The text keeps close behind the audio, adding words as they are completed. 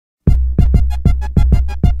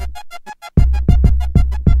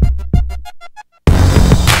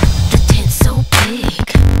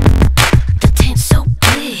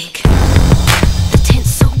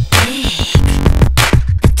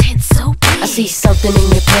see something in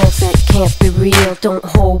your pants that can't be real. Don't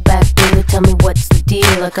hold back, baby, tell me what's the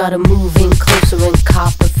deal. I gotta move in closer and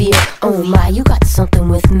cop a feel. Oh my, you got something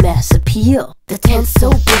with mass appeal. The tent's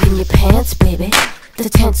so big in your pants, baby. The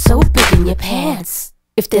tent's so big in your pants.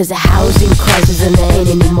 If there's a housing crisis and there ain't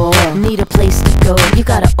anymore, need a place to go, you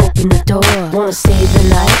gotta open the door. Wanna save the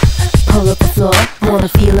night, pull up the floor, wanna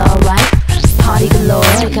feel alright, party galore.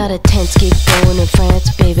 I got a tense gig going in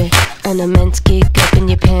France, baby, an immense gig up in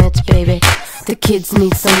your pants, baby. The kids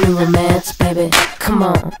need some new romance, baby. Come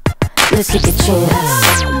on, let's take a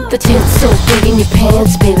chance. The tent's so big in your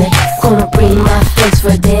pants, baby. Gonna bring my friends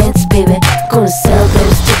for a dance, baby. Gonna sell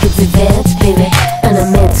those tickets advance, baby. An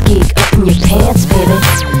immense gig up in your pants, baby.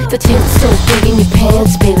 The tent's so big in your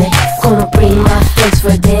pants, baby. Gonna bring my friends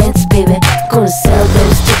for a dance, baby. Gonna sell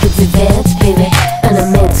those tickets advance, baby. An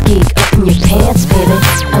immense gig up in your pants, baby.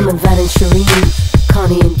 I'm inviting Shireen,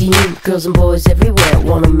 Connie and Dean. Girls and boys everywhere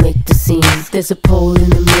wanna make the scene. There's a pole in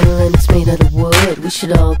the middle and it's made out of wood. We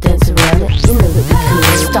should all dance around it, you know that we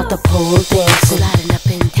could. Start the pole dancing, sliding up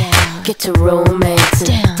and down. Get to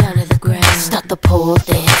romancing, down to the ground. Start the pole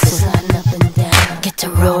dancing, sliding up and down. Get to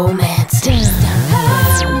romancing, down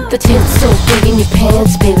to the ground. The tent's so big in your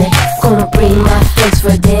pants, baby. Gonna bring my friends for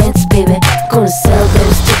a dance, baby. Gonna sell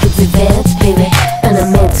those tickets advance, baby. An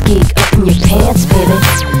immense gig up in your pants, baby.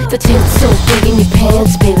 The tent's so big in your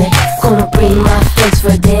pants, baby. Gonna bring my friends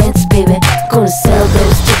for a dance, baby. Gonna sell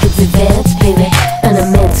those tickets advance, baby. An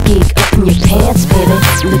immense gig up in your pants, baby.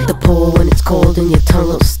 Lick the pole when it's cold and your tongue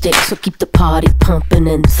will stick. So keep the party pumping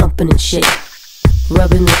and thumping and shit.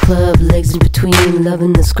 Rubbing the club, legs in between.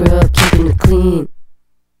 Loving the scrub, keeping it clean.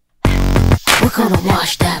 We're gonna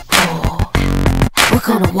wash that pole. We're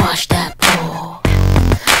gonna wash that pole.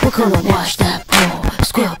 We're gonna wash that pole.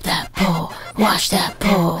 Scrub that pole. Wash that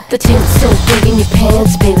pole. The tent's so big in your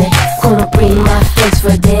pants, baby. Gonna bring my friends for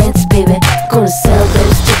a dance, baby. Gonna sell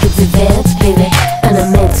those tickets advance, baby. An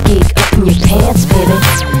immense gig up in your pants, baby.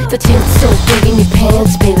 The tent's so big in your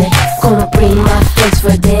pants, baby. Gonna bring my friends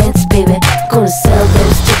for a dance, baby. Gonna sell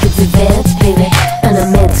those tickets advance, baby. An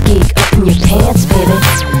immense gig up in your pants, baby.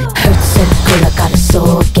 Hurts so good, I got a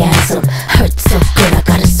soul orgasm. Hurts so good, I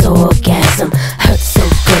got a soul orgasm. Hurts so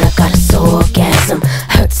good, I got a soul orgasm.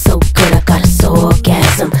 Hurts so good, I got a soul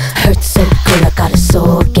orgasm. Hurts so good, I got a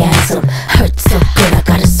soul orgasm. Hurts so good, I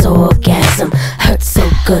got a soul orgasm. Hurts so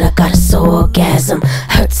good, I got a soul orgasm.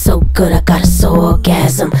 Hurts so good, I got a soul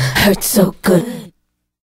orgasm. Hurts so good.